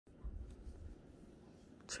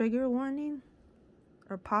trigger warning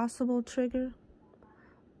or possible trigger,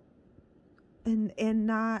 and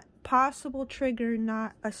not possible trigger,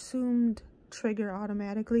 not assumed trigger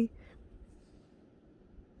automatically.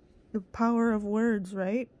 The power of words,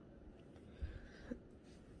 right?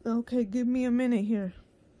 Okay, give me a minute here.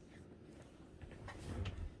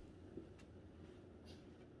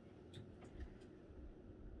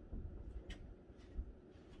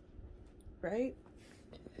 Right?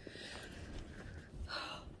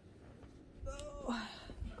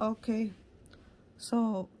 Okay.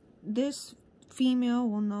 So, this female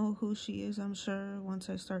will know who she is, I'm sure, once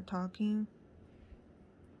I start talking.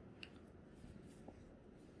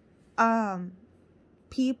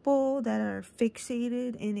 People that are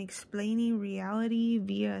fixated in explaining reality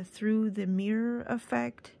through the mirror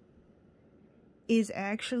effect is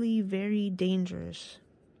actually very dangerous.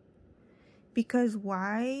 Because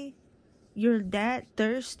why? You're that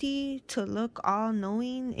thirsty to look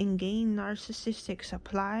all-knowing and gain narcissistic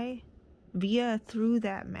supply through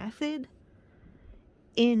that method,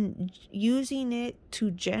 in using it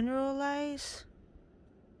to generalize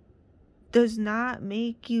does not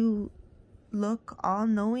make you look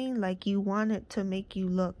all-knowing like you want it to make you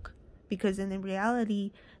look. Because in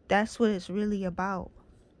reality, that's what it's really about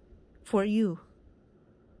for you.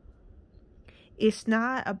 It's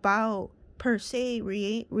not about per se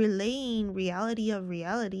relaying reality of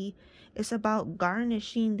reality. It's about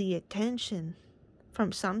garnishing the attention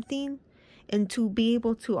from something and to be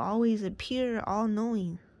able to always appear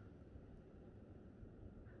all-knowing.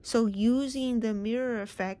 So using the mirror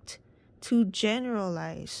effect to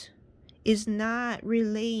generalize is not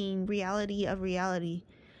relaying reality of reality.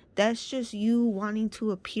 That's just you wanting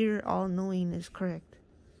to appear all-knowing is correct.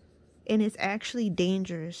 And it's actually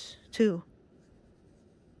dangerous too.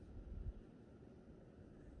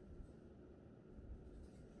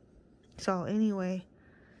 So anyway,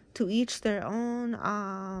 to each their own.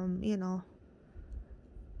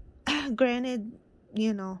 Granted,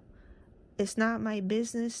 it's not my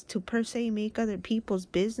business to per se make other people's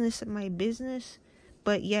business my business,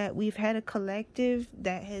 but yet we've had a collective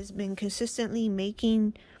that has been consistently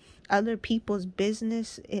making other people's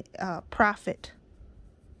business profit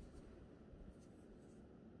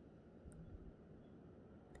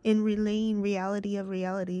in relaying reality of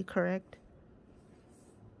reality, correct?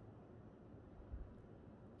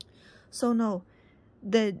 So no,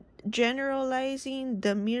 the generalizing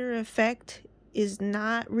the mirror effect is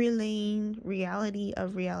not relaying reality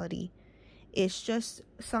of reality. It's just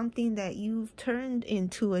something that you've turned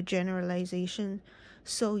into a generalization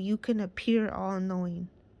so you can appear all-knowing.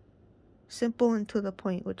 Simple and to the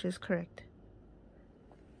point, which is correct.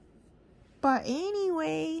 But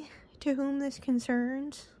anyway, to whom this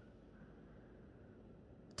concerns,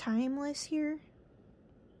 timeless here.